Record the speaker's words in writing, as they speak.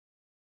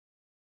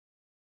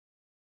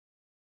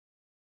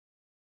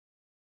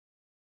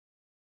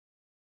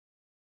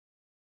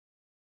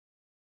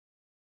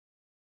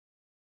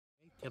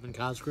Kevin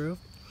Cosgrove.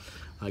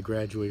 I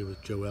graduated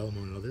with Joel,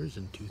 among others,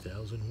 in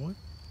 2001.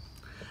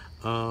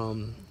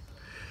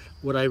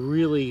 What I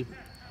really,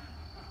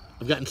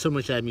 I've gotten so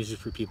much out of music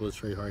for people, it's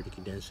very hard to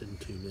condense it in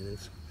 2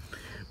 minutes.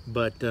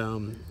 But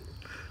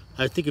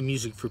I think of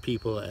music for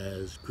people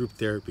as group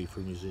therapy for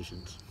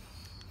musicians.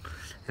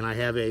 And I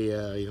have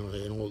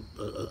an old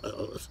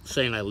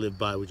saying I live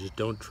by, which is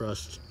don't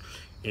trust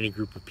any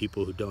group of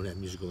people who don't have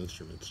musical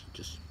instruments.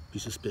 Just be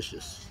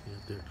suspicious.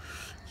 There's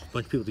a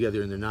bunch of people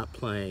together and they're not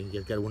playing.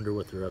 You've got to wonder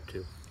what they're up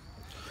to.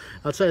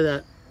 Outside of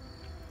that,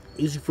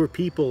 music for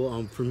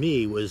people, for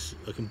me, was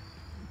a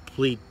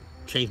complete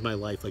changed my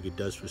life, like it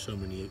does for so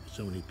many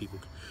people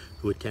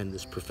who attend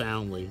this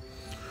profoundly.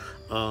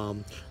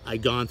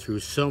 I'd gone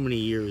through so many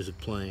years of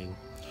playing,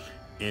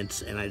 and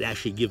I'd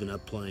actually given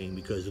up playing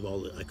because of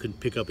I couldn't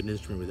pick up an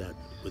instrument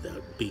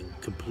without being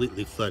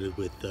completely flooded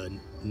with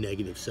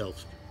negative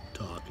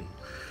self-talk,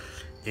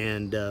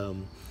 and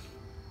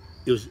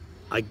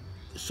I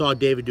saw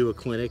David do a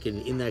clinic,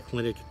 and in that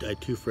clinic I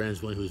had two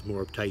friends, one who was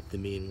more uptight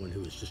than me and one who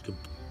was just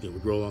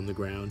would roll on the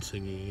ground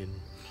singing,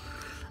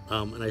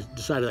 and I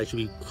decided I should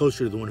be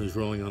closer to the one who's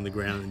rolling on the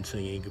ground and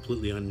singing,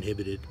 completely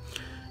uninhibited,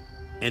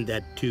 and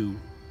that to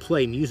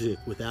play music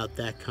without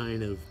that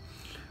kind of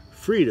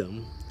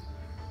freedom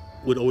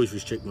would always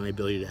restrict my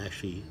ability to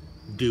actually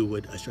do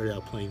what I started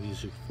out playing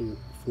music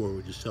for,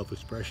 which is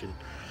self-expression.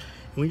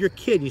 And when you're a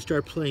kid and you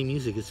start playing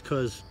music, it's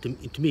because,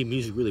 to me,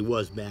 music really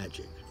was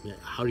magic. I mean,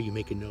 how do you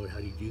make a note? How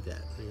do you do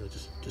that?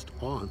 Just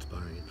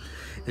awe-inspiring.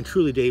 And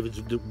truly,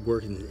 David's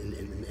work and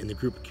the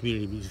group of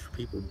community music for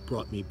people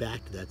brought me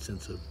back to that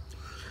sense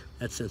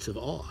of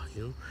awe,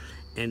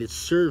 And it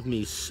served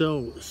me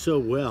so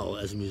well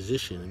as a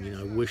musician. I mean,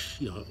 I wish,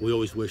 we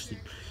always wish that,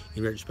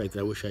 in retrospect, that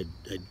I wish I'd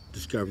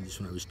discovered this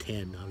when I was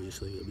 10.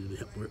 Obviously, it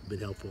would have been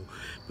helpful.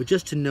 But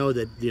just to know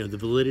that, the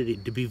validity,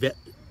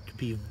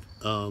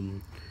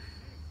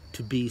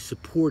 to be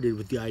supported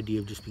with the idea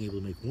of just being able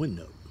to make one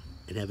note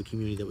and have a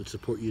community that would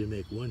support you to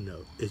make one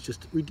note is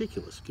just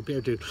ridiculous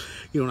compared to,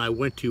 when I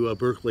went to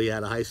Berkeley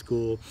out of high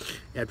school.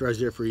 After I was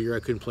there for a year, I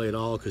couldn't play at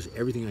all because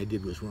everything I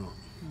did was wrong.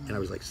 And I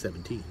was like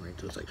 17, right?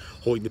 So it's like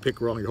holding the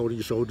pick wrong, you're holding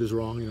your shoulders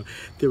wrong.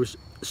 There was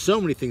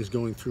so many things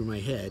going through my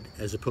head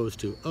as opposed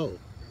to,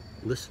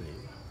 listening,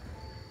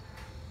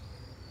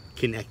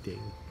 connecting.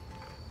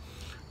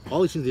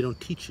 All these things they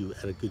don't teach you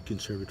at a good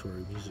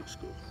conservatory music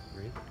school,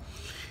 right?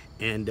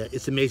 And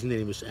it's amazing that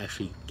you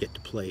actually get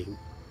to play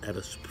at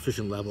a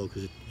proficient level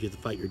because you have to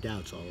fight your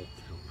doubts all.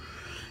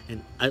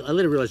 And I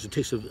later realized it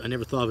takes I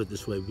never thought of it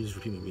this way. Music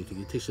for people made me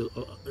think it takes an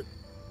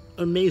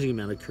amazing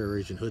amount of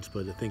courage and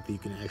chutzpah to think that you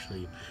can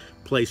actually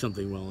play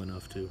something well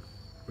enough to,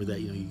 or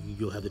that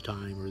you'll have the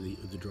time or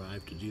the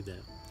drive to do that.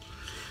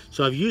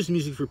 So I've used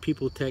music for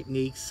people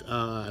techniques.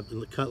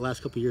 The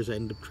last couple of years I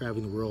ended up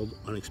traveling the world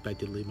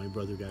unexpectedly. My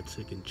brother got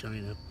sick in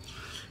China,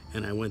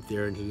 and I went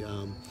there,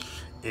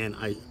 and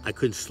I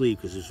couldn't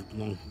sleep because there's a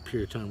long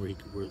period of time where it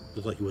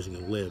looked like he wasn't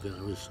going to live, and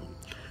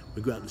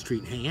we'd go out in the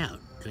street and hang out,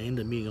 and I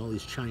ended up meeting all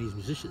these Chinese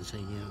musicians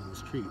hanging out on the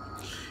street,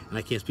 and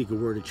I can't speak a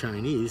word of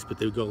Chinese, but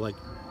they would go like,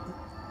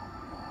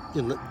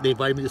 they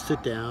invited me to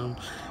sit down,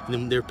 and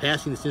then they're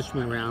passing this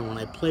instrument around. When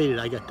I played it,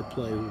 I got to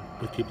play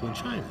with people in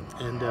China,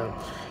 and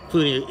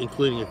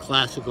including a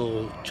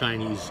classical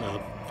Chinese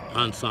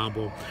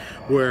ensemble,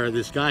 where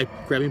this guy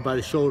grabbed me by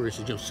the shoulder and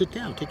said, sit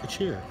down, take a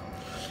chair.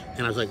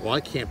 And I was like, well,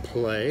 I can't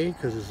play,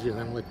 because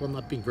I'm like, well, I'm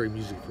not being very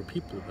music for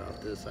people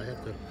about this. I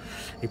have to,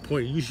 he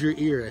pointed, use your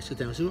ear. I sat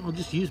down and said, well, I'll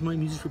just use my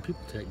music for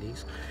people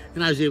techniques.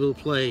 And I was able to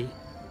play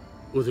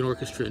with an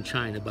orchestra in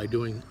China by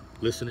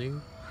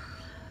listening,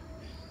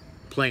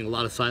 playing a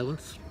lot of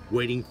silence,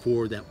 waiting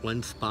for that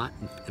one spot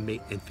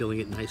and filling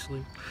it nicely.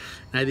 And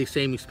I had the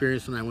same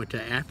experience when I went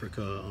to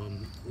Africa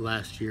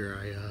last year.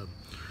 I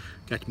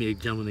got to meet a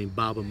gentleman named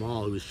Bob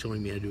Amal who was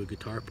showing me how to do a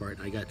guitar part,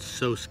 and I got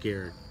so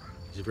scared.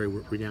 He's a very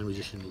renowned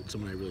musician,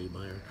 someone I really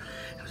admire.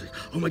 I was like,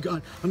 oh my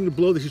God, I'm gonna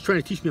blow this. He's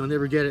trying to teach me, I'll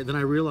never get it. Then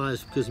I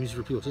realized, because music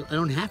for people, I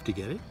don't have to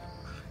get it.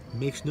 It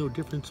makes no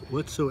difference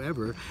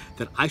whatsoever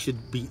that I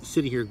should be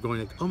sitting here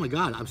going like, oh my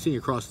God, I'm sitting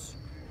across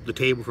the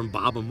table from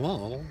Bob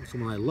Amal,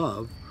 someone I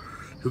love,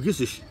 who cares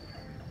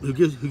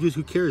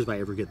if I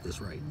ever get this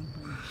right?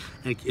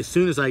 And as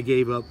soon as I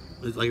gave up,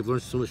 like I've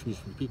learned so much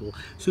music from people,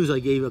 as soon as I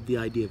gave up the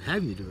idea of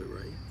having to do it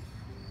right,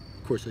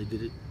 of course I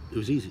did it, it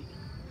was easy.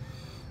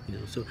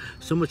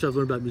 So much I've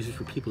learned about music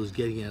for people is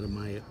getting out of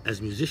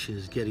as a musician,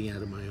 is getting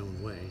out of my own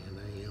way.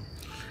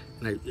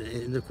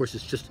 And of course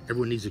it's just,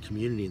 everyone needs a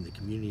community, and the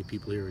community of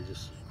people here are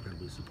just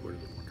incredibly supportive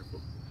and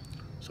wonderful.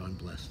 So I'm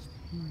blessed.